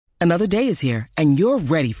Another day is here, and you're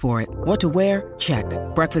ready for it. What to wear? Check.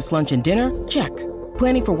 Breakfast, lunch, and dinner? Check.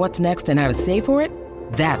 Planning for what's next and how to save for it?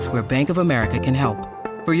 That's where Bank of America can help.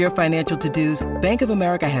 For your financial to-dos, Bank of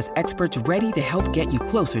America has experts ready to help get you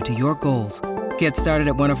closer to your goals. Get started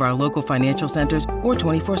at one of our local financial centers or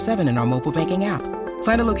 24/7 in our mobile banking app.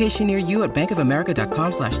 Find a location near you at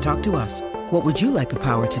bankofamerica.com/talktous. What would you like the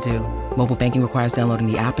power to do? Mobile banking requires downloading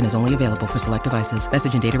the app and is only available for select devices.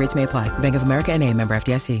 Message and data rates may apply. Bank of America N.A., member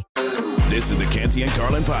FDIC. This is the Canty and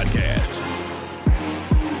Carlin podcast.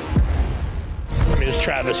 I mean, it's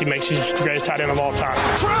Travis. He makes he's the greatest tight end of all time.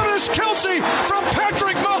 Travis Kelce from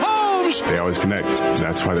Patrick Mahomes. They always connect.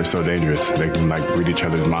 That's why they're so dangerous. They can read each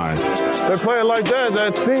other's minds. They're playing like that.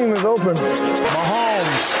 That seam is open.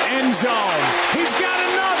 Mahomes, end zone. He's got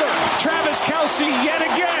another. Travis Kelce yet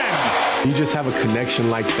again. You just have a connection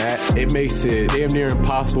like that. It makes it damn near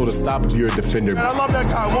impossible to stop if you're a defender. And I love that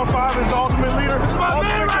guy. 1-5 is the ultimate leader. It's my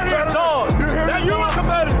man right here, dog. You are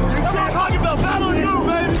competitive. That's what I'm talking about. Battle you,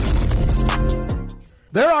 baby.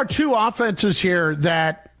 There are two offenses here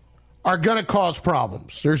that are going to cause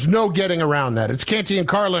problems. There's no getting around that. It's Canty and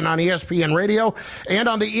Carlin on ESPN Radio and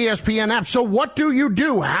on the ESPN app. So what do you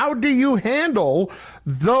do? How do you handle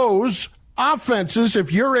those offenses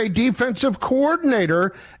if you're a defensive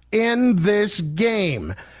coordinator in this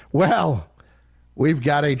game? Well, we've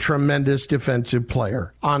got a tremendous defensive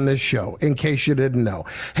player on this show, in case you didn't know.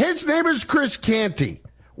 His name is Chris Canty.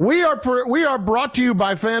 We are brought to you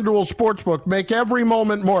by FanDuel Sportsbook. Make every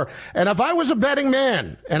moment more. And if I was a betting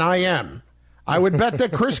man, and I am, I would bet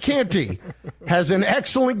that Chris Canty has an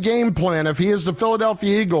excellent game plan if he is the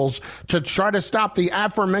Philadelphia Eagles to try to stop the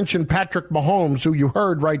aforementioned Patrick Mahomes, who you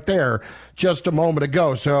heard right there just a moment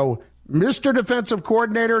ago. So, Mr. Defensive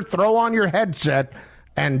Coordinator, throw on your headset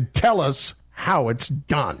and tell us how it's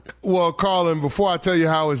done. Well, Carlin, before I tell you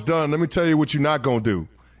how it's done, let me tell you what you're not going to do.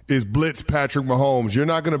 Is blitz Patrick Mahomes. You're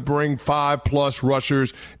not going to bring 5+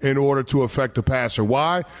 rushers in order to affect the passer.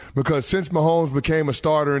 Why? Because since Mahomes became a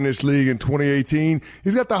starter in this league in 2018,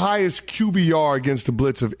 he's got the highest QBR against the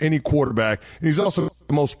blitz of any quarterback, and he's also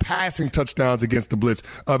the most passing touchdowns against the blitz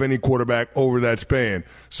of any quarterback over that span.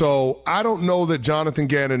 So I don't know that Jonathan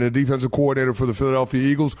Gannon, the defensive coordinator for the Philadelphia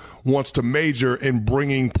Eagles, wants to major in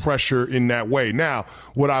bringing pressure in that way. Now,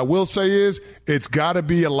 what I will say is it's got to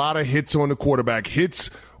be a lot of hits on the quarterback. Hits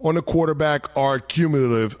on the quarterback are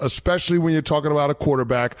cumulative, especially when you're talking about a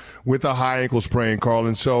quarterback with a high ankle sprain,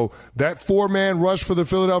 Carlin. So that 4-man rush for the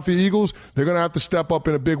Philadelphia Eagles, they're going to have to step up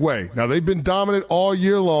in a big way. Now, they've been dominant all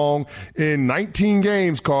year long. In 19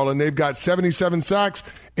 games, Carlin, they've got 77 sacks,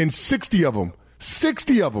 and 60 of them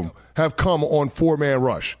have come on 4-man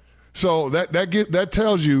rush. So that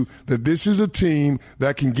tells you that this is a team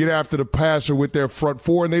that can get after the passer with their front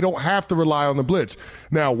four, and they don't have to rely on the blitz.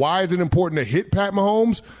 Now, why is it important to hit Pat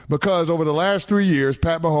Mahomes? Because over the last 3 years,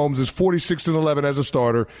 Pat Mahomes is 46-11 as a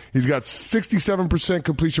starter. He's got 67%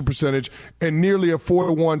 completion percentage and nearly a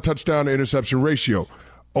 4-to-1 touchdown to interception ratio.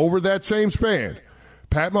 Over that same span,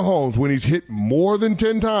 Pat Mahomes, when he's hit more than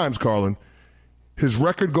 10 times, Carlin, his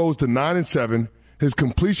record goes to 9-7. His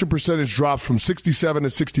completion percentage drops from 67 to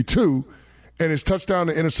 62, and his touchdown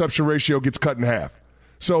to interception ratio gets cut in half.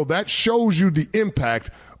 So that shows you the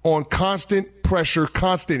impact on constant pressure,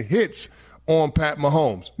 constant hits on Pat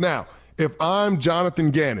Mahomes. Now, if I'm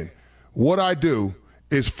Jonathan Gannon, what I do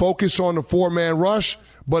is focus on the 4-man rush,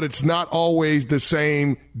 but it's not always the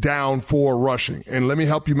same down 4 rushing. And let me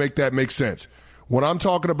help you make that make sense. What I'm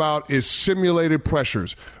talking about is simulated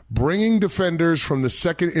pressures, bringing defenders from the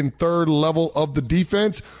second and third level of the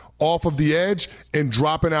defense off of the edge and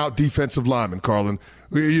dropping out defensive linemen, Carlin.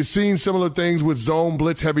 You've seen similar things with zone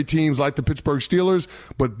blitz heavy teams like the Pittsburgh Steelers,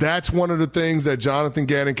 but that's one of the things that Jonathan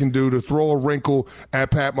Gannon can do to throw a wrinkle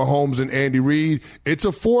at Pat Mahomes and Andy Reid. It's a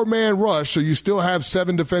 4-man rush, so you still have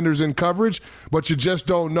 7 defenders in coverage, but you just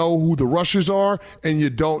don't know who the rushers are and you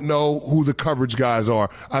don't know who the coverage guys are.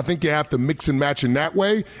 I think you have to mix and match in that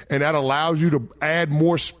way, and that allows you to add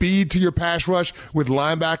more speed to your pass rush with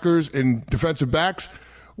linebackers and defensive backs,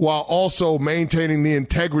 while also maintaining the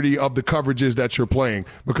integrity of the coverages that you're playing,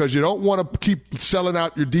 because you don't want to keep selling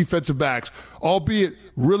out your defensive backs, albeit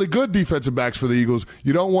really good defensive backs for the Eagles.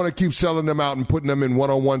 You don't want to keep selling them out and putting them in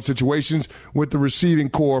one-on-one situations with the receiving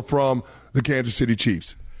core from the Kansas City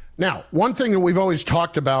Chiefs. Now, one thing that we've always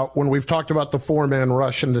talked about when we've talked about the 4-man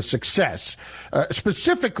rush and the success,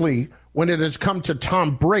 specifically when it has come to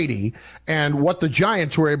Tom Brady and what the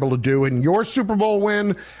Giants were able to do in your Super Bowl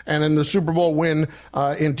win and in the Super Bowl win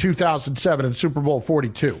in 2007 and Super Bowl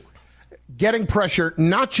 42. Getting pressure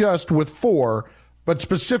not just with 4, but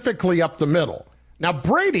specifically up the middle. Now,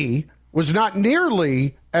 Brady was not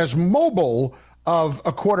nearly as mobile of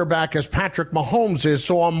a quarterback as Patrick Mahomes is.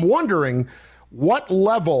 So I'm wondering what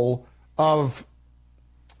level of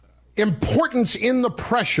importance in the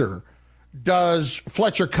pressure does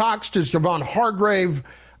Fletcher Cox, does Javon Hargrave,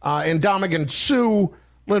 and Ndamukong Suh,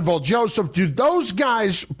 Linval Joseph, do those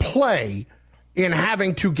guys play in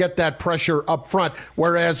having to get that pressure up front,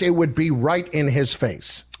 whereas it would be right in his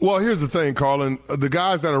face? Well, here's the thing, Carlin. The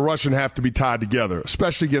guys that are rushing have to be tied together,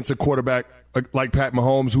 especially against a quarterback like Pat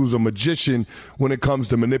Mahomes, who's a magician when it comes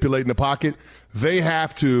to manipulating the pocket. They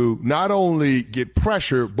have to not only get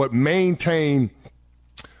pressure, but maintain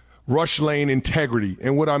rush lane integrity.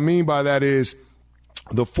 And what I mean by that is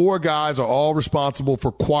the four guys are all responsible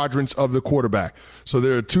for quadrants of the quarterback. So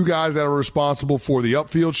there are two guys that are responsible for the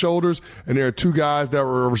upfield shoulders, and there are two guys that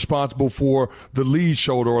are responsible for the lead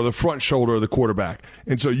shoulder or the front shoulder of the quarterback.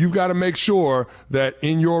 And so you've got to make sure that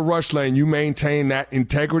in your rush lane you maintain that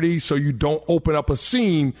integrity so you don't open up a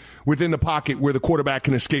seam within the pocket where the quarterback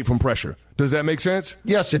can escape from pressure. Does that make sense?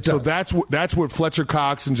 Yes, it does. So that's what Fletcher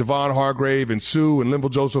Cox and Javon Hargrave and Suh and Linval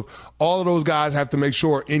Joseph, all of those guys have to make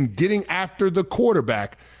sure in getting after the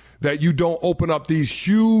quarterback that you don't open up these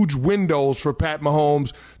huge windows for Pat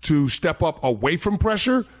Mahomes to step up away from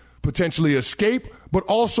pressure, potentially escape, but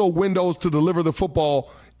also windows to deliver the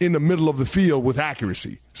football in the middle of the field with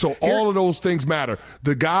accuracy. So all of those things matter.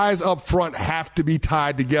 The guys up front have to be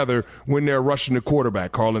tied together when they're rushing the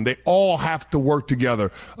quarterback, Carlin. They all have to work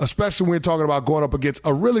together, especially when we're talking about going up against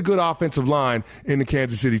a really good offensive line in the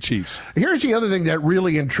Kansas City Chiefs. Here's the other thing that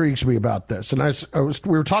really intrigues me about this, and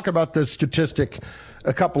we were talking about this statistic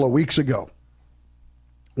a couple of weeks ago.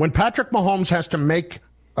 When Patrick Mahomes has to make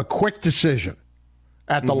a quick decision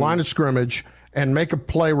at the line of scrimmage and make a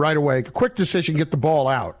play right away, a quick decision, get the ball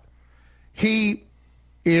out, he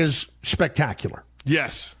is spectacular.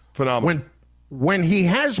 Yes, phenomenal. When he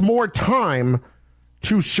has more time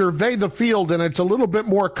to survey the field and it's a little bit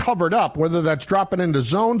more covered up, whether that's dropping into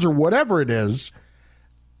zones or whatever it is,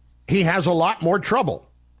 he has a lot more trouble.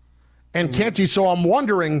 And Canty, so I'm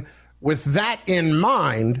wondering, with that in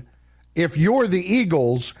mind, if you're the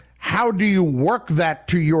Eagles, how do you work that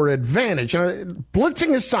to your advantage?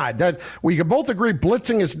 Blitzing aside, that we can both agree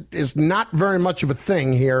blitzing is not very much of a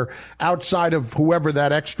thing here outside of whoever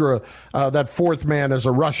that extra, that fourth man as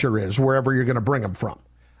a rusher is, wherever you're going to bring him from.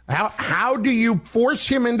 How do you force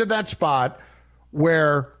him into that spot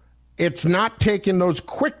where it's not taking those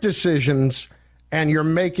quick decisions and you're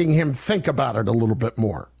making him think about it a little bit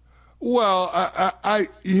more? Well, I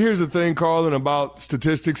here's the thing, Carlin, about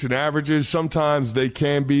statistics and averages. Sometimes they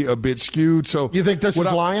can be a bit skewed. So you think this is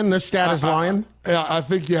lying? This stat is lying? I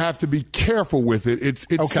think you have to be careful with it. It's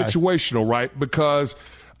situational, right? Because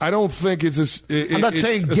I don't think I'm not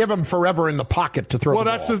saying give him forever in the pocket to throw. Well,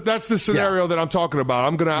 that's the scenario that I'm talking about.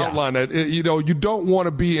 I'm going to outline that. You don't want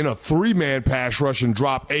to be in a 3-man pass rush and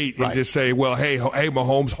drop 8 and just say, well, hey,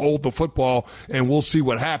 Mahomes, hold the football and we'll see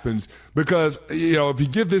what happens. Because if you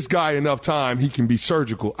give this guy enough time, he can be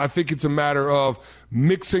surgical. I think it's a matter of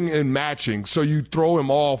mixing and matching. So you throw him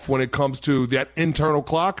off when it comes to that internal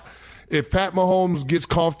clock. If Pat Mahomes gets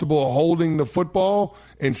comfortable holding the football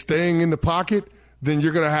and staying in the pocket, then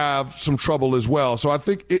you're going to have some trouble as well. So I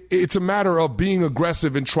think it's a matter of being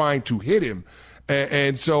aggressive and trying to hit him.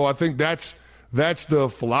 And so I think that's the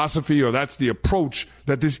philosophy, or that's the approach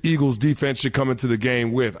that this Eagles defense should come into the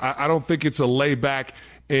game with. I don't think it's a lay back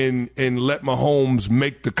and let Mahomes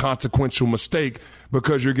make the consequential mistake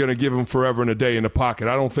because you're going to give him forever and a day in the pocket.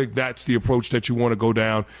 I don't think that's the approach that you want to go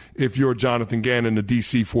down if you're Jonathan Gannon, the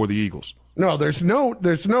DC for the Eagles. No, there's no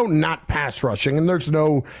not pass rushing, and there's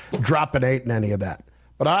no dropping 8 and any of that.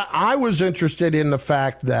 But I was interested in the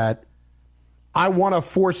fact that I want to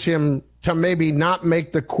force him to maybe not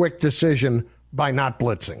make the quick decision by not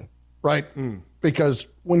blitzing, right? Because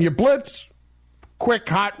when you blitz, quick,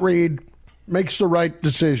 hot read, makes the right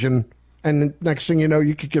decision, and the next thing you know,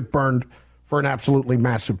 you could get burned for an absolutely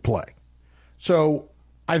massive play. So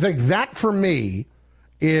I think that, for me,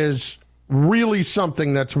 is really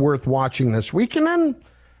something that's worth watching this week. And then,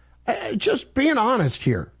 just being honest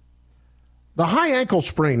here, the high ankle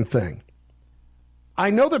sprain thing, I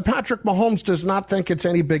know that Patrick Mahomes does not think it's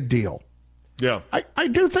any big deal. Yeah. I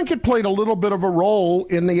do think it played a little bit of a role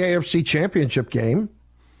in the AFC Championship game.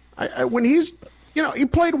 When he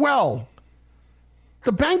played well.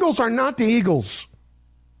 The Bengals are not the Eagles.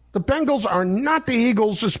 The Bengals are not the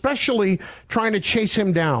Eagles, especially trying to chase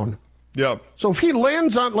him down. Yeah. So if he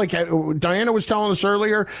lands on, like Diana was telling us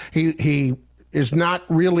earlier, he is not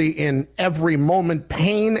really in every moment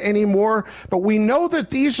pain anymore. But we know that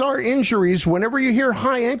these are injuries, whenever you hear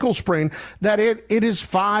high ankle sprain, that it is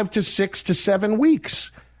 5 to 6 to 7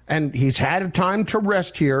 weeks. and he's had time to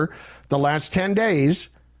rest here the last 10 days.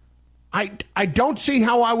 I don't see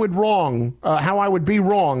how I would be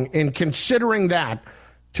wrong in considering that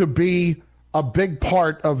to be a big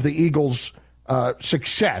part of the Eagles'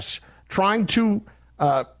 success, trying to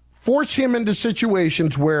force him into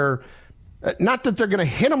situations where, not that they're going to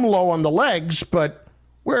hit him low on the legs, but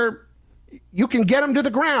where you can get him to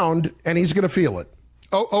the ground and he's going to feel it.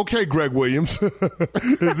 Oh, okay, Greg Williams.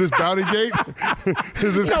 Is this Bounty Gate?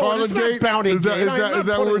 Is this Carlin Gate? Bounty Gate. Is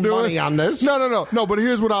that what we're doing? Money on this. No. But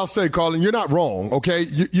here's what I'll say, Carlin. You're not wrong. Okay,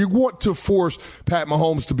 you want to force Pat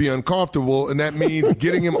Mahomes to be uncomfortable, and that means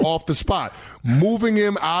getting him off the spot, moving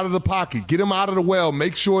him out of the pocket, get him out of the well,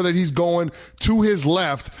 make sure that he's going to his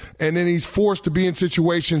left, and then he's forced to be in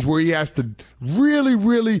situations where he has to really,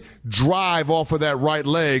 really drive off of that right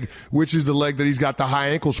leg, which is the leg that he's got the high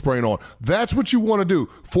ankle sprain on. That's what you want to do.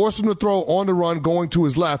 Force him to throw on the run going to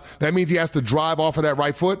his left. That means he has to drive off of that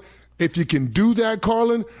right foot. If you can do that,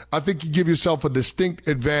 Carlin, I think you give yourself a distinct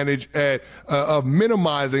advantage of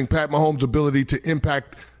minimizing Pat Mahomes' ability to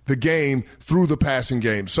impact the game through the passing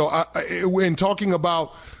game. So in talking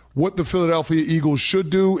about what the Philadelphia Eagles should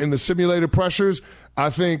do in the simulated pressures, I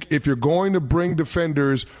think if you're going to bring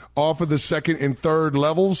defenders off of the second and third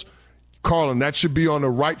levels, Carlin, that should be on the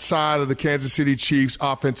right side of the Kansas City Chiefs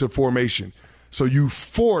offensive formation. So you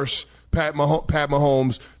force Pat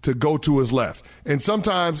Mahomes to go to his left. And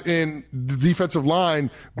sometimes in the defensive line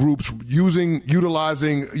groups,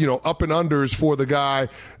 utilizing up and unders for the guy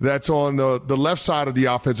that's on the left side of the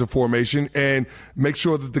offensive formation, and make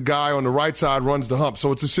sure that the guy on the right side runs the hump.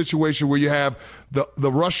 So it's a situation where you have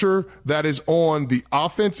the rusher that is on the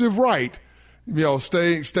offensive right,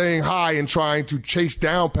 staying high and trying to chase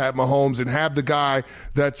down Pat Mahomes, and have the guy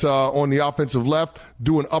that's on the offensive left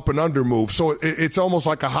do an up and under move. So it's almost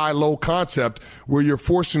like a high-low concept where you're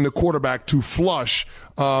forcing the quarterback to flush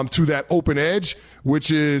to that open edge,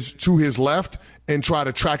 which is to his left, and try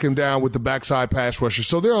to track him down with the backside pass rusher.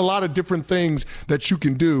 So there are a lot of different things that you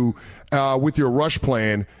can do with your rush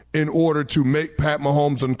plan in order to make Pat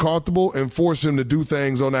Mahomes uncomfortable and force him to do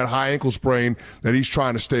things on that high ankle sprain that he's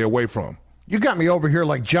trying to stay away from. You got me over here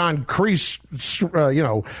like John Kreese,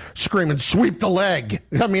 screaming, sweep the leg.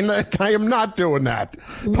 I mean, I am not doing that.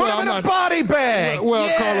 Put him in a body bag. Well,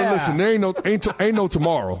 yeah. Carlin, listen, there ain't no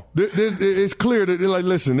tomorrow. It's clear that,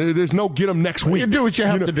 listen, there's no get him next week. You do what you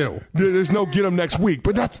have to do. There's no get him next week.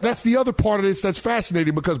 But that's the other part of this that's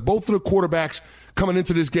fascinating, because both of the quarterbacks coming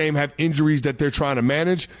into this game have injuries that they're trying to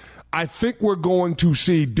manage. I think we're going to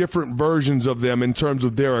see different versions of them in terms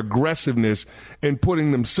of their aggressiveness and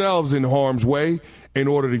putting themselves in harm's way in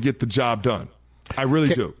order to get the job done. I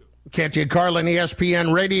really do. Canty and Carlin,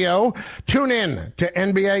 ESPN Radio. Tune in to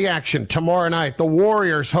NBA action tomorrow night. The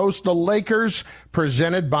Warriors host the Lakers,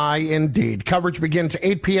 presented by Indeed. Coverage begins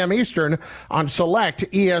 8 p.m. Eastern on select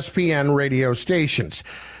ESPN radio stations.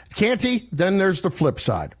 Canty, then there's the flip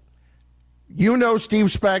side. You know Steve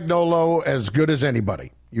Spagnuolo as good as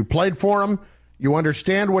anybody. You played for him. You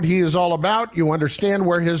understand what he is all about. You understand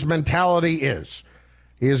where his mentality is.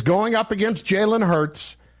 He is going up against Jalen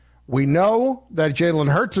Hurts. We know that Jalen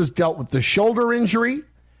Hurts has dealt with the shoulder injury.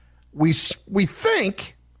 We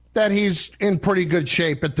think that he's in pretty good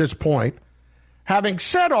shape at this point. Having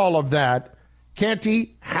said all of that,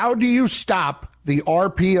 Canty, how do you stop the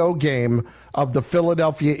RPO game of the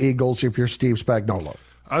Philadelphia Eagles if you're Steve Spagnuolo?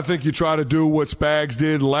 I think you try to do what Spags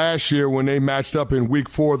did last year when they matched up in week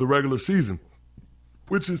 4 of the regular season,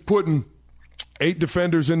 which is putting 8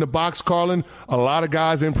 defenders in the box, Carlin, a lot of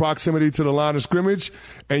guys in proximity to the line of scrimmage,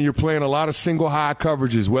 and you're playing a lot of single high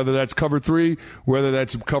coverages, whether that's cover 3, whether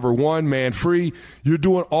that's cover 1, man free. You're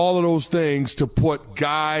doing all of those things to put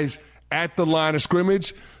guys at the line of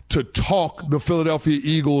scrimmage to talk the Philadelphia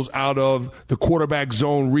Eagles out of the quarterback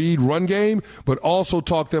zone read run game, but also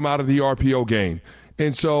talk them out of the RPO game.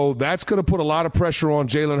 And so that's going to put a lot of pressure on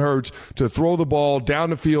Jalen Hurts to throw the ball down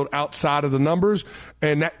the field outside of the numbers.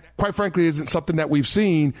 And that, quite frankly, isn't something that we've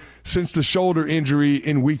seen since the shoulder injury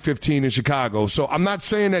in Week 15 in Chicago. So I'm not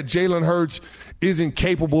saying that Jalen Hurts isn't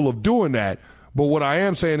capable of doing that, but what I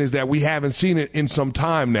am saying is that we haven't seen it in some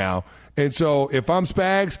time now. And so if I'm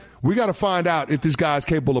Spags, we got to find out if this guy's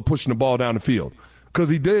capable of pushing the ball down the field, because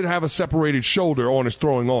he did have a separated shoulder on his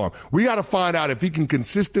throwing arm. We got to find out if he can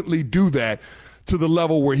consistently do that to the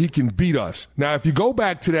level where he can beat us. Now, if you go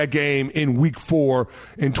back to that game in Week 4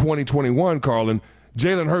 in 2021, Carlin,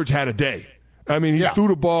 Jalen Hurts had a day. I mean, he threw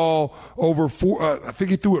the ball over I think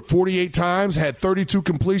he threw it 48 times, had 32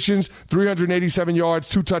 completions, 387 yards,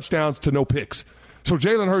 2 touchdowns to no picks. So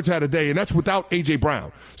Jalen Hurts had a day, and that's without A.J.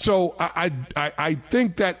 Brown. So I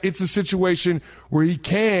think that it's a situation where he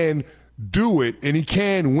can do it, and he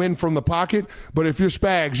can win from the pocket. But if you're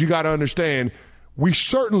Spags, you got to understand, we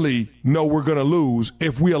certainly know we're going to lose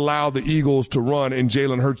if we allow the Eagles to run and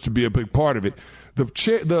Jalen Hurts to be a big part of it.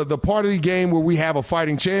 The part of the game where we have a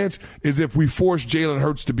fighting chance is if we force Jalen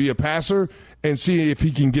Hurts to be a passer and see if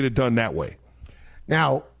he can get it done that way.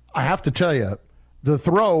 Now, I have to tell you, the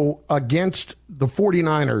throw against the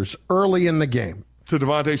 49ers early in the game. To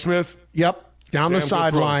Devontae Smith? Yep. Down the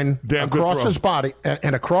sideline, across his body,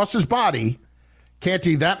 and across his body,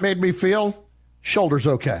 Canty, that made me feel shoulder's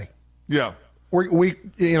okay. Yeah. We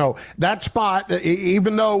that spot,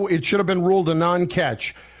 even though it should have been ruled a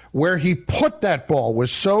non-catch, where he put that ball was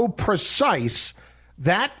so precise,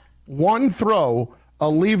 that one throw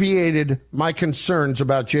alleviated my concerns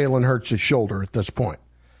about Jalen Hurts' shoulder at this point.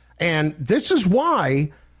 And this is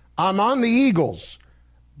why I'm on the Eagles.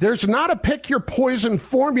 There's not a pick-your-poison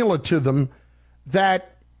formula to them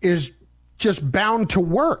that is just bound to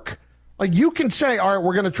work. Like, you can say, all right,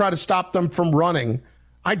 we're going to try to stop them from running.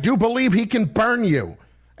 I do believe he can burn you.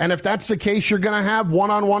 And if that's the case, you're going to have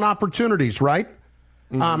one-on-one opportunities, right?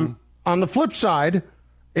 Mm-hmm. On the flip side,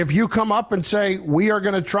 if you come up and say, we are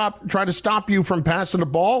going to try to stop you from passing the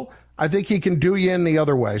ball, I think he can do you in the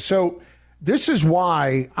other way. So this is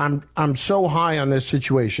why I'm so high on this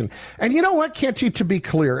situation. And you know what, Canty, to be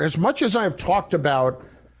clear, as much as I've talked about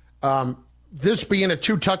this being a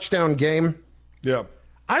 2-touchdown game, yeah,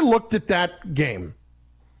 I looked at that game,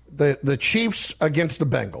 the Chiefs against the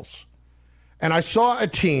Bengals, and I saw a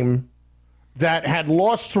team that had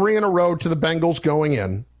lost 3 in a row to the Bengals going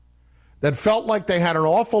in, that felt like they had an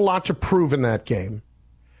awful lot to prove in that game.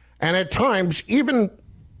 And at times, even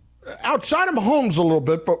outside of Mahomes a little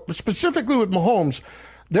bit, but specifically with Mahomes,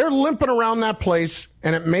 they're limping around that place,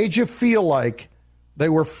 and it made you feel like they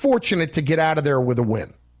were fortunate to get out of there with a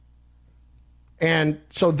win. And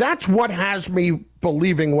so that's what has me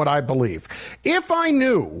believing what I believe. If I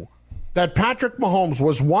knew that Patrick Mahomes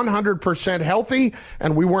was 100% healthy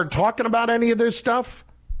and we weren't talking about any of this stuff,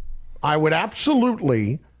 I would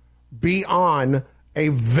absolutely be on a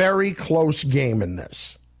very close game in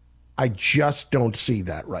this. I just don't see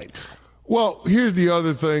that right now. Well, here's the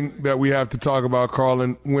other thing that we have to talk about,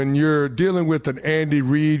 Carlin. When you're dealing with an Andy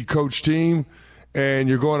Reid coach team and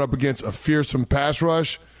you're going up against a fearsome pass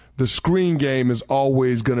rush, the screen game is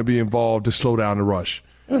always going to be involved to slow down the rush.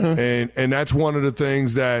 Mm-hmm. And that's one of the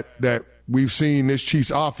things that we've seen this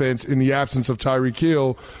Chiefs offense, in the absence of Tyreek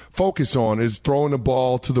Hill, focus on, is throwing the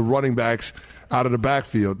ball to the running backs out of the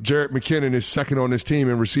backfield. Jerick McKinnon is second on this team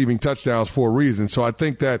in receiving touchdowns for a reason. So I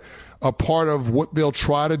think that a part of what they'll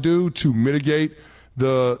try to do to mitigate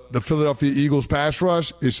the Philadelphia Eagles pass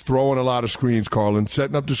rush is throwing a lot of screens, Carlin,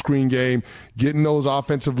 setting up the screen game, getting those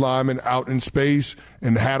offensive linemen out in space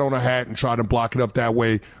and hat on a hat and try to block it up that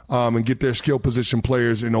way and get their skill position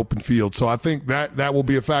players in open field. So I think that will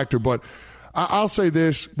be a factor. But I'll say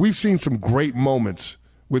this. We've seen some great moments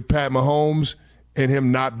with Pat Mahomes and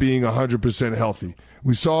him not being 100% healthy.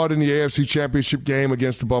 We saw it in the AFC Championship game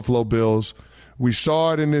against the Buffalo Bills. We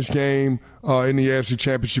saw it in this game, in the AFC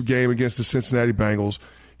Championship game against the Cincinnati Bengals.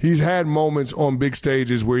 He's had moments on big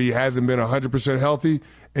stages where he hasn't been 100% healthy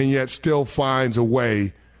and yet still finds a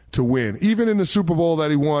way to win. Even in the Super Bowl that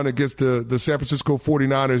he won against the San Francisco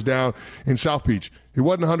 49ers down in South Beach, he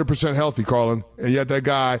wasn't 100% healthy, Carlin, and yet that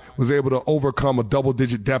guy was able to overcome a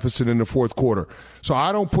double-digit deficit in the fourth quarter. So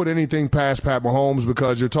I don't put anything past Pat Mahomes,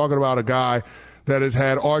 because you're talking about a guy that has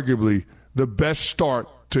had arguably the best start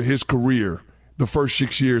to his career the first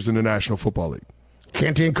 6 years in the National Football League.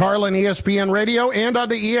 Canty and Carlin, ESPN Radio, and on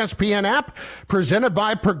the ESPN app, presented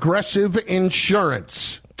by Progressive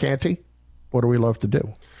Insurance. Canty, what do we love to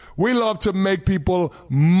do? We love to make people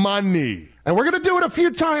money. And we're going to do it a few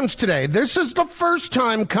times today. This is the first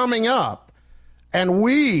time coming up, and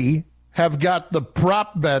we have got the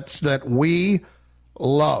prop bets that we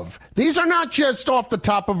love. These are not just off the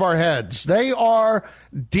top of our heads. They are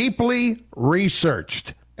deeply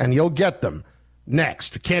researched, and you'll get them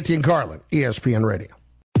next. Canty and Carlin, ESPN Radio.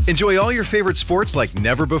 Enjoy all your favorite sports like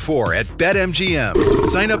never before at BetMGM.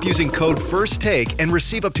 Sign up using code FIRSTTAKE and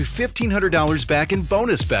receive up to $1,500 back in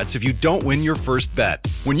bonus bets if you don't win your first bet.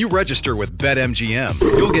 When you register with BetMGM,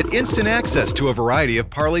 you'll get instant access to a variety of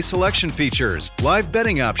parlay selection features, live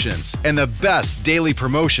betting options, and the best daily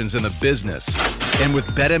promotions in the business. And with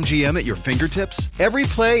BetMGM at your fingertips, every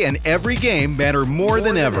play and every game matter more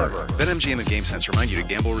than ever. BetMGM and GameSense remind you to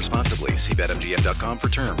gamble responsibly. See BetMGM.com for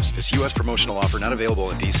terms. This U.S. promotional offer not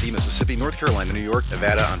available in D.C., Mississippi, North Carolina, New York,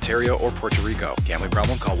 Nevada, Ontario, or Puerto Rico. Gambling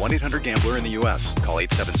problem? Call 1-800-GAMBLER in the U.S. Call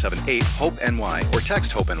 877-8-HOPE-NY or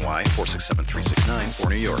text HOPE-NY 467-369 for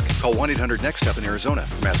New York. Call 1-800-NEXT-STEP in Arizona.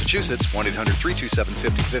 For Massachusetts,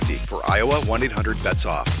 1-800-327-5050. For Iowa,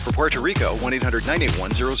 1-800-BETS-OFF. For Puerto Rico,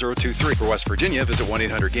 1-800-981-0023. For West Virginia, visit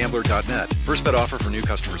 1-800-GAMBLER.net. First bet offer for new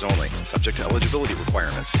customers only. Subject to eligibility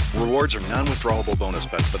requirements. Rewards are non-withdrawable bonus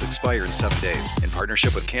bets that expire in 7 days. In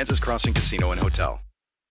partnership with Kansas Crossing Casino and Hotel.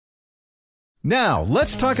 Now,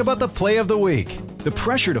 let's talk about the play of the week. The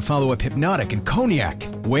pressure to follow up Hypnotic and Cognac,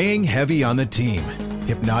 weighing heavy on the team.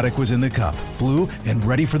 Hypnotic was in the cup, blue, and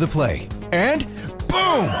ready for the play. And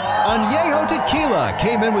boom! Añejo Tequila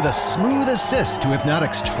came in with a smooth assist to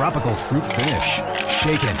Hypnotic's tropical fruit finish.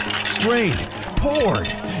 Shaken, strained, poured.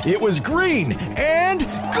 It was green and good!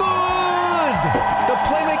 The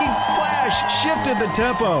playmaking splash shifted the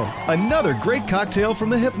tempo. Another great cocktail from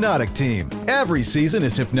the Hypnotic team. Every season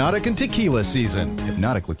is Hypnotic and Tequila season.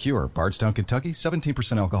 Hypnotic Liqueur, Bardstown, Kentucky,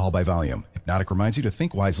 17% alcohol by volume. Hypnotic reminds you to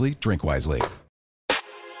think wisely, drink wisely.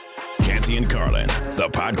 Canty and Carlin, the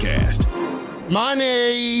podcast.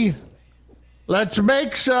 Money. Let's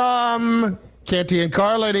make some. Canty and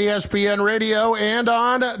Carlin, ESPN Radio, and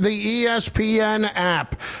on the ESPN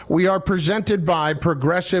app. We are presented by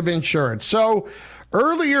Progressive Insurance. So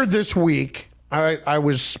earlier this week, I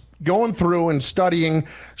was going through and studying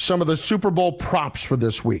some of the Super Bowl props for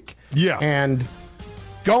this week. Yeah. And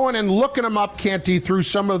going and looking them up, Canty, through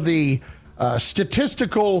some of the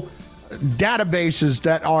statistical databases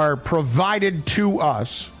that are provided to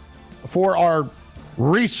us for our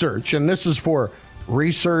research, and this is for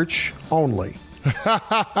research only.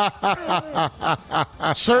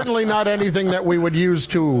 Certainly not anything that we would use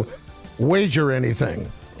to wager anything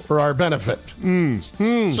for our benefit.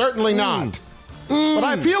 Certainly not. But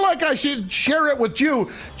I feel like I should share it with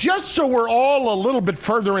you just so we're all a little bit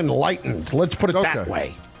further enlightened. Let's put it that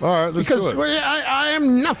way. All right, let's do it. Because I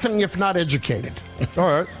am nothing if not educated. All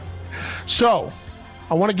right. So,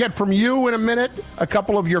 I want to get from you in a minute a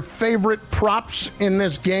couple of your favorite props in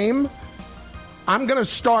this game. I'm going to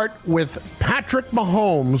start with Patrick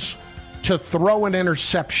Mahomes to throw an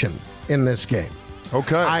interception in this game.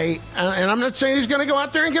 Okay. And I'm not saying he's going to go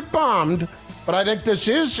out there and get bombed, but I think this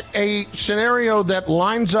is a scenario that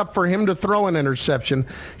lines up for him to throw an interception.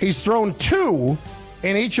 He's thrown 2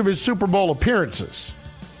 in each of his Super Bowl appearances.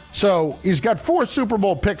 So he's got 4 Super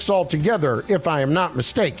Bowl picks altogether, if I am not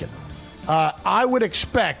mistaken. I would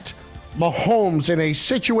expect Mahomes in a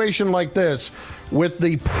situation like this, with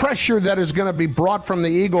the pressure that is going to be brought from the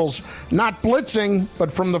Eagles, not blitzing,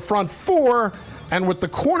 but from the front 4, and with the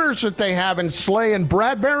corners that they have in Slay and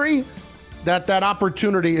Bradbury, that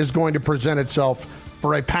opportunity is going to present itself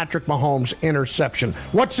for a Patrick Mahomes interception.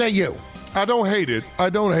 What say you? I don't hate it.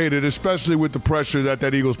 Especially with the pressure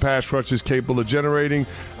that Eagles pass rush is capable of generating.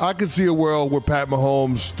 I can see a world where Pat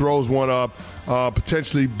Mahomes throws one up,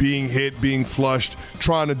 potentially being hit, being flushed,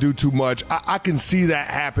 trying to do too much. I can see that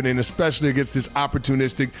happening, especially against this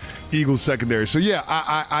opportunistic Eagles secondary. So, yeah,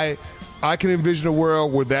 I can envision a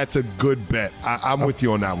world where that's a good bet. I'm with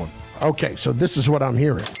you on that one. Okay, so this is what I'm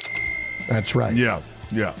hearing. That's right. Yeah.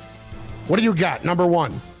 What do you got? Number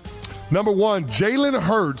one, Jalen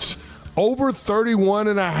Hurts, over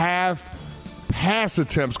 31.5 pass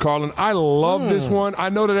attempts, Carlin. I love this one. I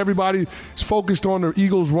know that everybody is focused on the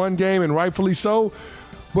Eagles' run game, and rightfully so.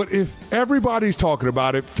 But if everybody's talking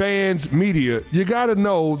about it, fans, media, you got to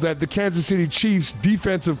know that the Kansas City Chiefs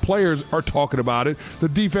defensive players are talking about it. The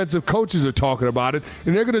defensive coaches are talking about it.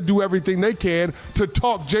 And they're going to do everything they can to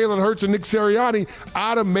talk Jalen Hurts and Nick Sirianni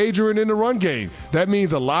out of majoring in the run game. That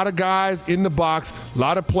means a lot of guys in the box, a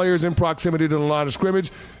lot of players in proximity to the line of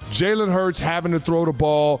scrimmage. Jalen Hurts having to throw the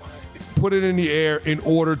ball, put it in the air in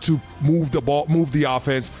order to move the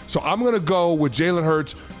offense. So I'm going to go with Jalen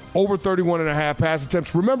Hurts, over 31.5 pass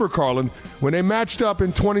attempts. Remember, Carlin, when they matched up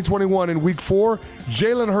in 2021 in Week 4,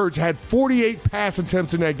 Jalen Hurts had 48 pass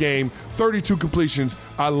attempts in that game, 32 completions.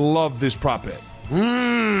 I love this prop bet.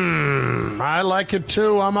 I like it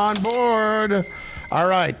too. I'm on board. All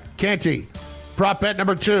right, Canty, prop bet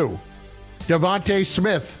number 2. Devontae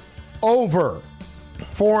Smith, over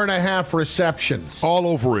 4.5 receptions. All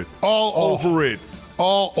over it. All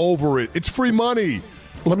over it. It's free money.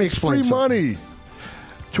 Let me explain free money.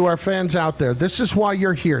 To our fans out there, this is why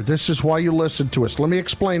you're here. This is why you listen to us. Let me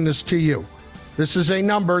explain this to you. This is a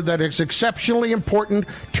number that is exceptionally important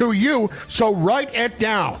to you, so write it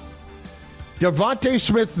down. Devontae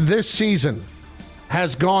Smith this season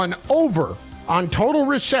has gone over on total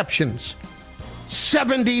receptions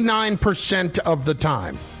 79% of the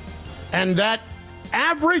time. And that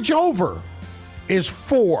average over is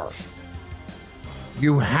 4.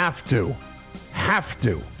 You have to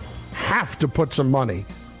put some money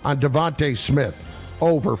on DeVonta Smith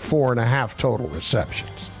over 4.5 total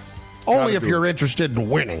receptions. Only if you're interested in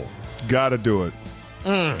winning. Gotta do it.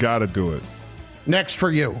 Gotta do it. Next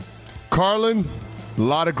for you. Carlin, a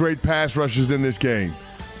lot of great pass rushes in this game.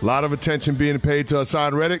 A lot of attention being paid to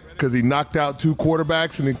Hassan Reddick because he knocked out 2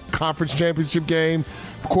 quarterbacks in the conference championship game.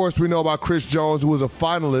 Of course, we know about Chris Jones, who was a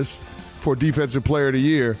finalist for Defensive Player of the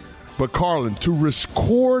Year. But Carlin, to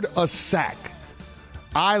record a sack,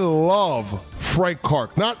 I love Frank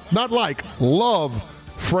Clark. Love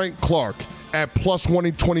Frank Clark at plus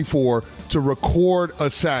 124 to record a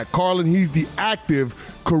sack. Carlin, he's the active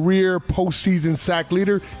career postseason sack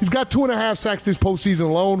leader. He's got 2.5 sacks this postseason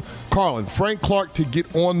alone. Carlin, Frank Clark to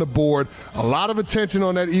get on the board. A lot of attention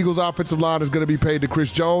on that Eagles offensive line is going to be paid to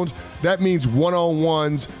Chris Jones. That means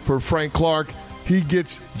one-on-ones for Frank Clark. He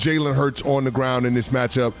gets Jalen Hurts on the ground in this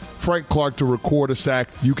matchup. Frank Clark to record a sack.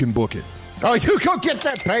 You can book it. Oh, you go get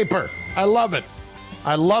that paper. I love it.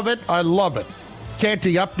 I love it. I love it.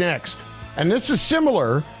 Canty up next. And this is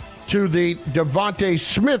similar to the DeVonta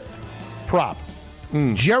Smith prop.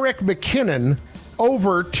 Jerick McKinnon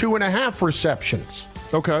over 2.5 receptions.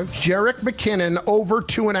 Okay. Jerick McKinnon over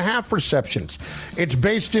 2.5 receptions. It's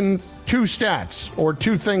based in 2 stats, or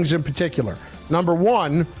 2 things in particular. Number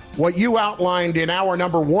 1, what you outlined in hour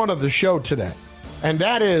number 1 of the show today. And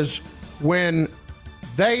that is when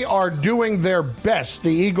they are doing their best, the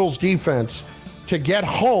Eagles defense, to get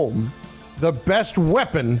home, the best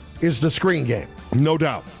weapon is the screen game. No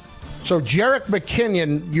doubt. So Jerick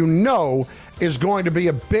McKinnon, is going to be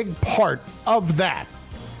a big part of that.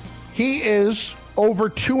 He is over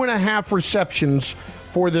 2.5 receptions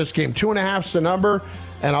for this game. 2.5's the number,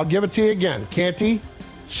 and I'll give it to you again. Canty,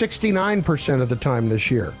 69% of the time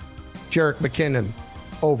this year. Jerick McKinnon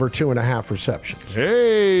over 2.5 receptions.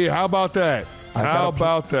 Hey, how about that?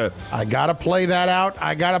 I got to play that out.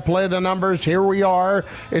 I got to play the numbers. Here we are.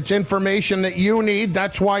 It's information that you need.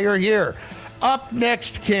 That's why you're here. Up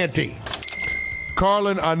next, Canty.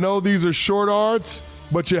 Carlin, I know these are short odds,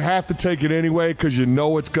 but you have to take it anyway because you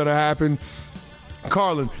know it's going to happen.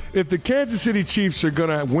 Carlin, if the Kansas City Chiefs are going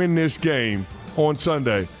to win this game on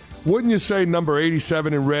Sunday, wouldn't you say number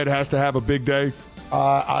 87 in red has to have a big day?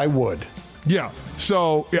 I would. Yeah.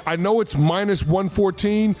 So I know it's minus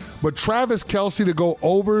 114, but Travis Kelce to go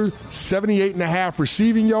over 78.5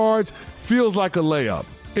 receiving yards feels like a layup.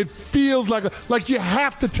 It feels like you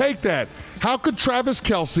have to take that. How could Travis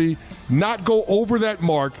Kelce not go over that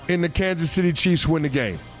mark and the Kansas City Chiefs win the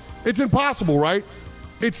game? It's impossible, right?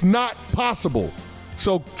 It's not possible.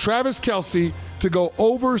 So Travis Kelce to go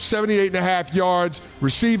over 78.5 yards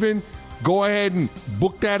receiving, go ahead and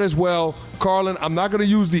book that as well. Carlin, I'm not going to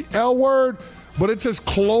use the L word, but it's as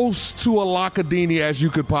close to a lockadini as you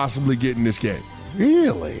could possibly get in this game.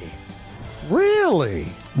 Really? Really?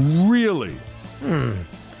 Really.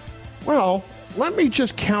 Well, let me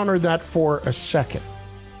just counter that for a second,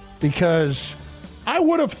 because I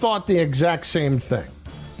would have thought the exact same thing,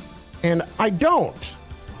 and I don't.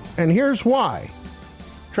 And here's why.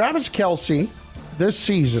 Travis Kelce this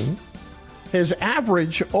season, his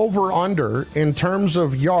average over-under in terms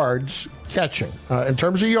of yards catching, in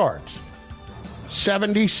terms of yards,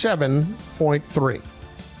 77.3.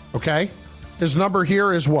 Okay? His number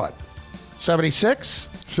here is what? 76?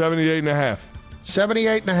 78.5.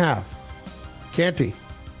 78.5. Canty,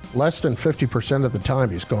 less than 50% of the time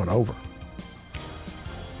he's going over.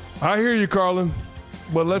 I hear you, Carlin.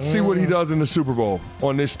 But let's see what he does in the Super Bowl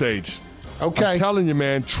on this stage. Okay. I'm telling you,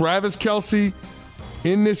 man, Travis Kelce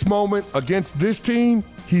in this moment against this team,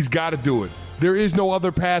 he's got to do it. There is no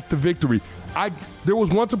other path to victory. There was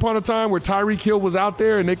once upon a time where Tyreek Hill was out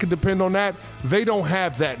there and they could depend on that. They don't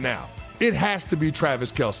have that now. It has to be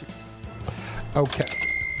Travis Kelce. Okay.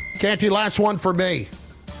 Canty, last one for me.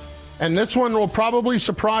 And this one will probably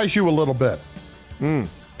surprise you a little bit.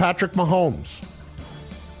 Patrick Mahomes.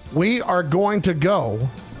 We are going to go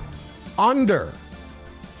under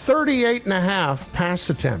 38.5 pass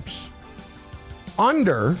attempts.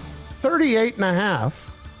 Under 38.5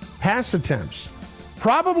 pass attempts.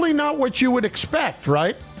 Probably not what you would expect,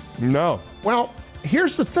 right? No. Well,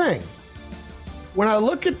 here's the thing. When I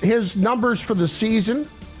look at his numbers for the season,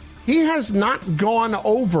 he has not gone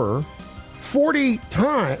over 40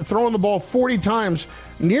 times, throwing the ball 40 times,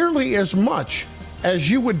 nearly as much as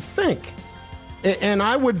you would think. And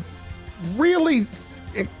I would really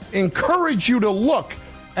encourage you to look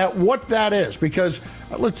at what that is, because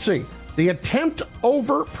let's see, The attempt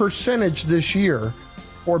over percentage this year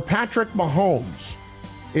for Patrick Mahomes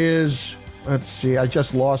is, let's see, I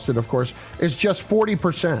just lost it, of course, is just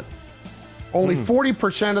 40%. Only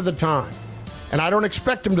 40% of the time. And I don't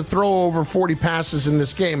expect him to throw over 40 passes in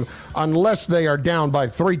this game unless they are down by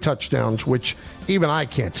 3 touchdowns, which even I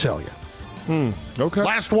can't tell you. Okay.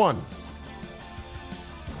 Last one.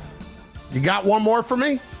 You got one more for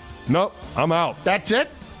me? Nope, I'm out. That's it?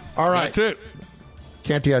 All right. That's it.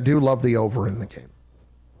 Canty, I do love the over in the game.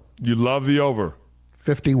 You love the over.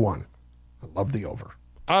 51. I love the over.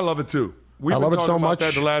 I love it too. We've I love been it talking so about much.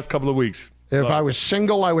 that the last couple of weeks. If I was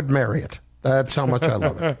single, I would marry it. That's how much I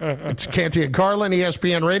love it. It's Canty and Carlin,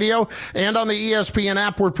 ESPN Radio, and on the ESPN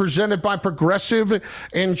app. We're presented by Progressive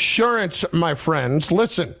Insurance, my friends.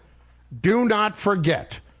 Listen, do not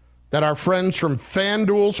forget that our friends from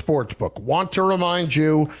FanDuel Sportsbook want to remind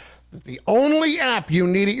you that the only app you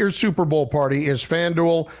need at your Super Bowl party is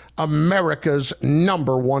FanDuel, America's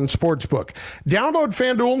 #1 sportsbook. Download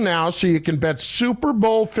FanDuel now so you can bet Super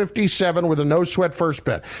Bowl 57 with a no-sweat first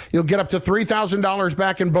bet. You'll get up to $3,000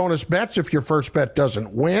 back in bonus bets if your first bet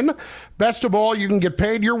doesn't win. Best of all, you can get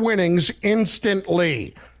paid your winnings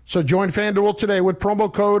instantly. So join FanDuel today with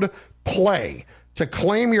promo code PLAY to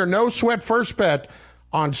claim your no-sweat first bet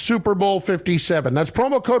on Super Bowl 57. That's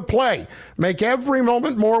promo code PLAY. Make every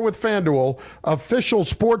moment more with FanDuel, official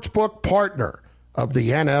sportsbook partner of the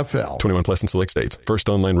NFL. 21 plus in select states. First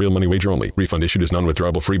online real money wager only. Refund issued as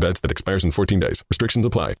non-withdrawable free bets that expires in 14 days. Restrictions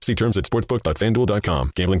apply. See terms at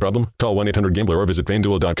sportsbook.fanduel.com. Gambling problem? Call 1-800-GAMBLER or visit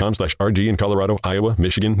fanduel.com/RG in Colorado, Iowa,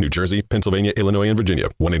 Michigan, New Jersey, Pennsylvania, Illinois, and Virginia.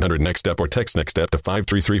 1-800-NEXT-STEP or text NEXT-STEP to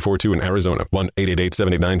 53342 in Arizona.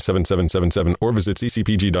 1-888-789-7777 or visit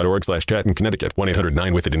ccpg.org/chat in Connecticut.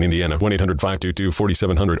 1-800-9-WITH-IT in Indiana.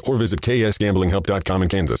 1-800-522-4700 or visit ksgamblinghelp.com in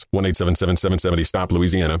Kansas. 1-877-770-STOP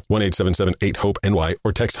Louisiana. 1-877-8-HOPE NY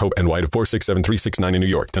or text HOPE NY to 467-369 in New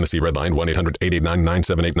York. Tennessee Redline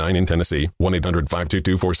 1-800-889-9789 in Tennessee.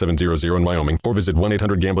 1-800-522-4700 in Wyoming or visit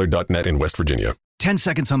 1-800-GAMBLER.net in West Virginia. 10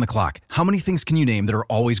 seconds on the clock. How many things can you name that are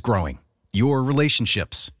always growing? Your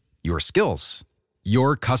relationships, your skills,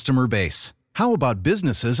 your customer base. How about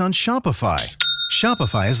businesses on Shopify?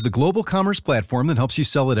 Shopify is the global commerce platform that helps you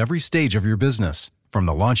sell at every stage of your business. From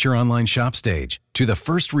the launch your online shop stage, to the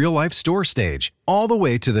first real-life store stage, all the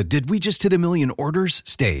way to the did we just hit a million orders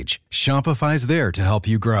stage, Shopify's there to help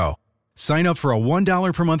you grow. Sign up for a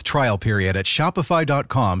 $1 per month trial period at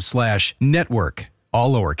shopify.com/network,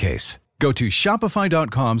 all lowercase. Go to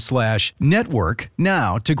shopify.com/network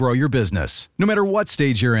now to grow your business, no matter what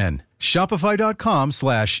stage you're in.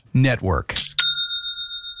 Shopify.com/network.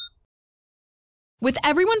 With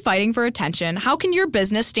everyone fighting for attention, how can your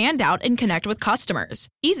business stand out and connect with customers?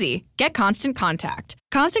 Easy. Get Constant Contact.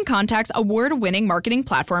 Constant Contact's award-winning marketing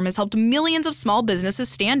platform has helped millions of small businesses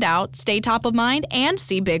stand out, stay top of mind, and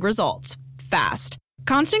see big results fast.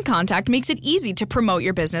 Constant Contact makes it easy to promote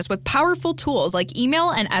your business with powerful tools like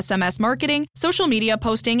email and SMS marketing, social media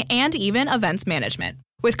posting, and even events management.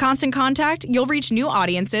 With Constant Contact, you'll reach new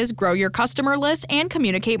audiences, grow your customer list, and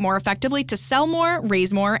communicate more effectively to sell more,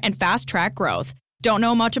 raise more, and fast-track growth. Don't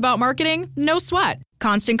know much about marketing? No sweat.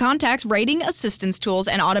 Constant Contact's writing assistance tools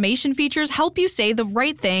and automation features help you say the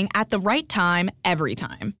right thing at the right time, every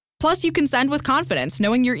time. Plus, you can send with confidence,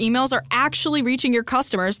 knowing your emails are actually reaching your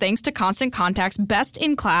customers thanks to Constant Contact's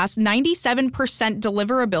best-in-class 97%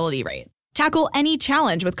 deliverability rate. Tackle any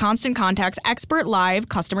challenge with Constant Contact's expert live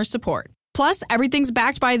customer support. Plus, everything's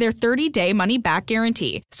backed by their 30-day money-back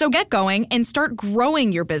guarantee. So get going and start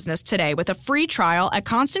growing your business today with a free trial at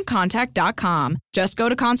ConstantContact.com. Just go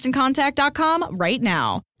to ConstantContact.com right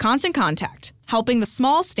now. Constant Contact, helping the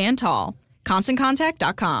small stand tall.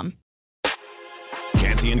 ConstantContact.com.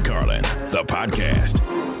 Canty and Carlin, the podcast.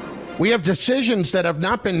 We have decisions that have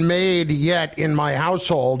not been made yet in my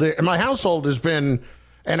household. My household has been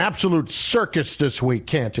an absolute circus this week,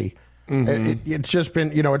 Canty. It's just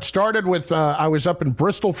been, it started with, I was up in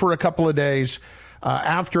Bristol for a couple of days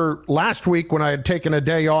after last week when I had taken a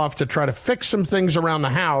day off to try to fix some things around the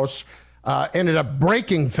house, ended up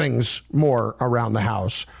breaking things more around the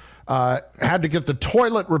house. Had to get the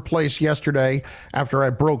toilet replaced yesterday after I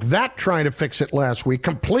broke that trying to fix it last week,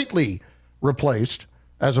 completely replaced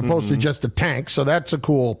as opposed to just a tank. So that's a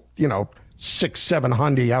cool,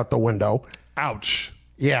 6-700 out the window. Ouch.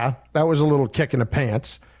 Yeah, that was a little kick in the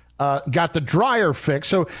pants. Got the dryer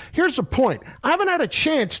fixed. So here's the point. I haven't had a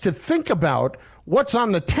chance to think about what's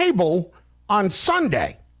on the table on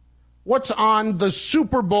Sunday. What's on the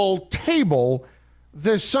Super Bowl table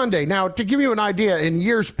this Sunday. Now, to give you an idea, in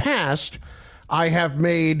years past, I have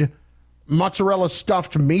made mozzarella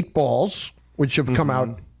stuffed meatballs, which have come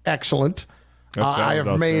out excellent. That sounds I have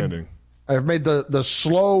outstanding. made I've made the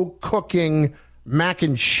slow cooking mac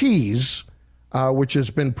and cheese, which has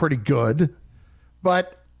been pretty good.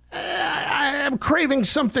 But I'm craving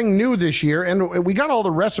something new this year, and we got all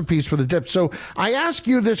the recipes for the dip. So I ask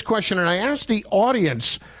you this question, and I ask the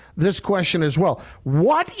audience this question as well.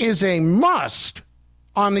 What is a must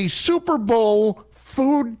on the Super Bowl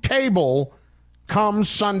food table come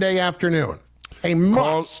Sunday afternoon? A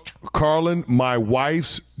must. Carlin, my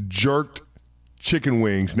wife's jerked chicken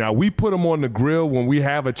wings. Now, we put them on the grill when we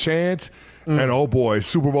have a chance, and oh boy,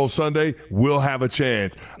 Super Bowl Sunday, we'll have a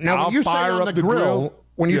chance. Now, when you say on the grill,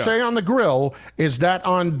 say on the grill, is that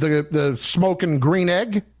on the smoking green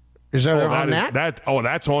egg? Is that on that?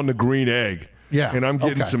 That's on the green egg. Yeah. And I'm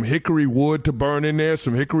getting some hickory wood to burn in there,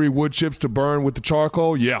 some hickory wood chips to burn with the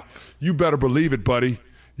charcoal. Yeah. You better believe it, buddy.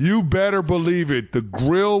 You better believe it. The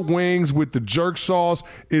grilled wings with the jerk sauce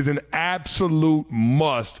is an absolute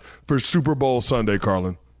must for Super Bowl Sunday,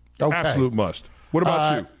 Carlin. Okay. Absolute must. What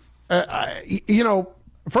about you?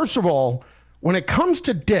 First of all, when it comes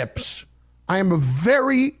to dips, I am a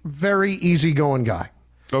very, very easygoing guy.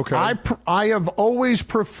 Okay. I have always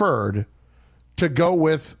preferred to go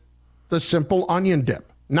with the simple onion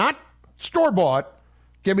dip. Not store-bought.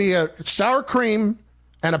 Give me a sour cream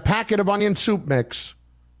and a packet of onion soup mix.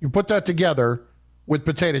 You put that together with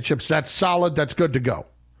potato chips. That's solid. That's good to go.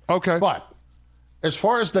 Okay. But as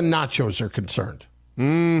far as the nachos are concerned,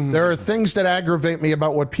 there are things that aggravate me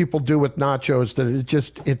about what people do with nachos that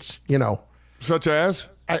it's. Such as?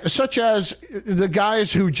 Such as the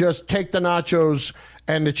guys who just take the nachos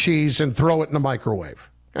and the cheese and throw it in the microwave.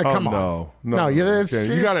 Come on. No. You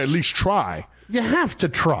got to at least try. You have to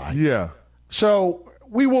try. Yeah. So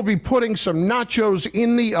we will be putting some nachos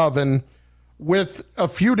in the oven with a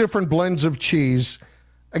few different blends of cheese.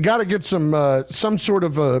 I got to get some sort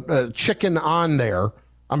of a chicken on there.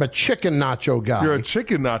 I'm a chicken nacho guy. You're a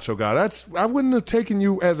chicken nacho guy. I wouldn't have taken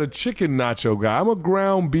you as a chicken nacho guy. I'm a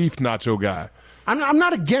ground beef nacho guy. I'm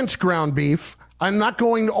not against ground beef. I'm not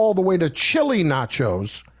going all the way to chili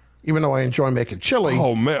nachos, even though I enjoy making chili.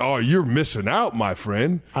 Oh, man. You're missing out, my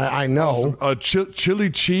friend. I know. Chili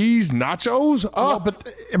cheese nachos? Well,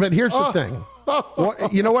 but here's the thing.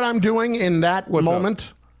 You know what I'm doing in that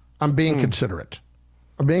moment? I'm being considerate.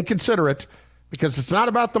 I'm being considerate because it's not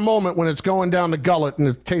about the moment when it's going down the gullet and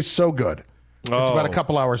it tastes so good. It's about a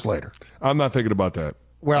couple hours later. I'm not thinking about that.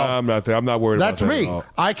 Well, I'm not worried about that. That's me.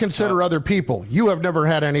 I consider other people. You have never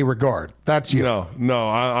had any regard. That's you. No.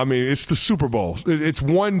 I mean, it's the Super Bowl. It's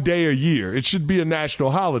one day a year. It should be a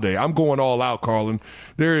national holiday. I'm going all out, Carlin.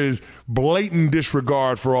 There is blatant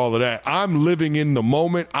disregard for all of that. I'm living in the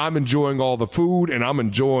moment. I'm enjoying all the food, and I'm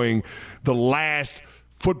enjoying the last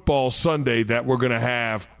football Sunday that we're going to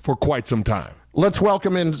have for quite some time. Let's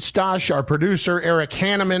welcome in Stash, our producer, Eric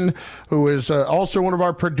Hanneman, who is also one of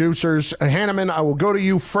our producers. Hanneman, I will go to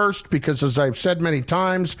you first because, as I've said many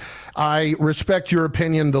times, I respect your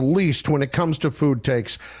opinion the least when it comes to food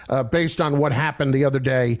takes, based on what happened the other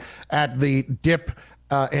day at the dip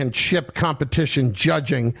and chip competition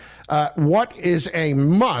judging. What is a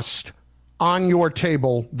must on your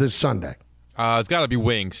table this Sunday? It's got to be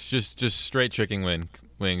wings, just straight chicken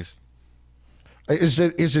wings. Is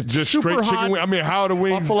it just super straight hot? chicken wing? I mean, how are the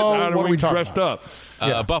wings? Buffalo, how are the wings dressed up?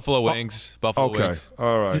 Buffalo wings. Buffalo wings.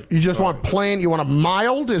 All right. You just want plain? You want a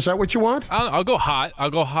mild? Is that what you want? I'll go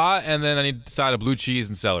hot. And then I need to side of blue cheese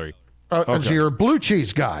and celery. So you're a blue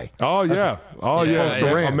cheese guy. Oh, yeah.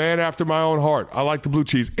 A man after my own heart. I like the blue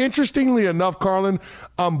cheese. Interestingly enough, Carlin,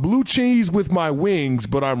 I'm blue cheese with my wings,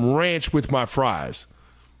 but I'm ranch with my fries.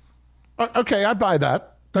 Okay, I buy that.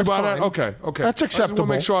 That's you buy fine. that? Okay. That's acceptable. I just want to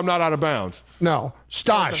make sure I'm not out of bounds. No.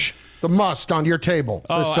 Stash, the must on your table.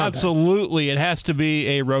 Oh, absolutely. It has to be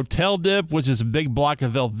a Rotel dip, which is a big block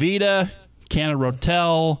of Velveeta, can of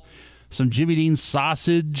Rotel, some Jimmy Dean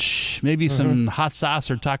sausage, maybe some hot sauce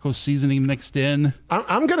or taco seasoning mixed in.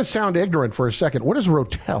 I'm going to sound ignorant for a second. What is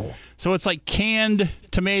Rotel? So it's like canned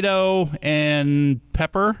tomato and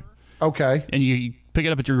pepper. Okay. And you pick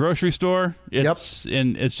it up at your grocery store. And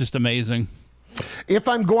it's just amazing. If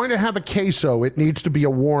I'm going to have a queso, it needs to be a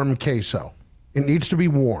warm queso. It needs to be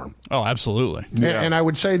warm. Oh, absolutely. Yeah. And I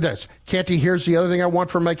would say this. Canty, here's the other thing I want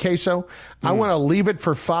from my queso. I want to leave it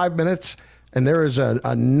for 5 minutes, and there is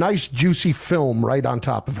a nice, juicy film right on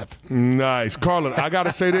top of it. Nice. Carlin, I got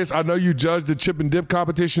to say this. I know you judged the chip and dip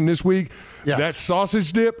competition this week. Yeah. That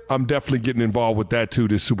sausage dip, I'm definitely getting involved with that, too,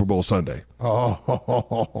 this Super Bowl Sunday.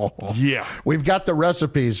 Oh. Yeah. We've got the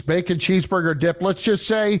recipes. Bacon cheeseburger dip. Let's just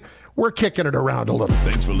say we're kicking it around a little.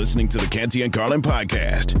 Thanks for listening to the Canty and Carlin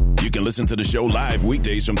podcast. You can listen to the show live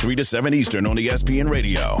weekdays from 3 to 7 Eastern on ESPN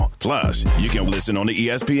Radio. Plus, you can listen on the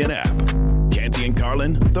ESPN app. Canty Canty and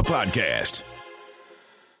Carlin, the podcast.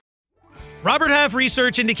 Robert Half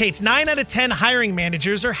research indicates 9 out of 10 hiring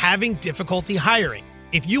managers are having difficulty hiring.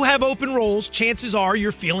 If you have open roles, chances are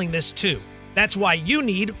you're feeling this too. That's why you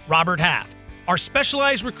need Robert Half. Our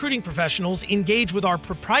specialized recruiting professionals engage with our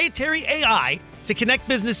proprietary AI to connect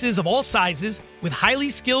businesses of all sizes with highly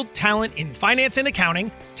skilled talent in finance and accounting,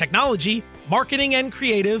 technology, marketing and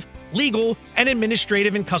creative, legal, and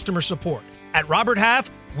administrative and customer support. At Robert Half,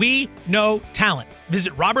 we know talent.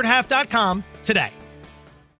 Visit roberthalf.com today.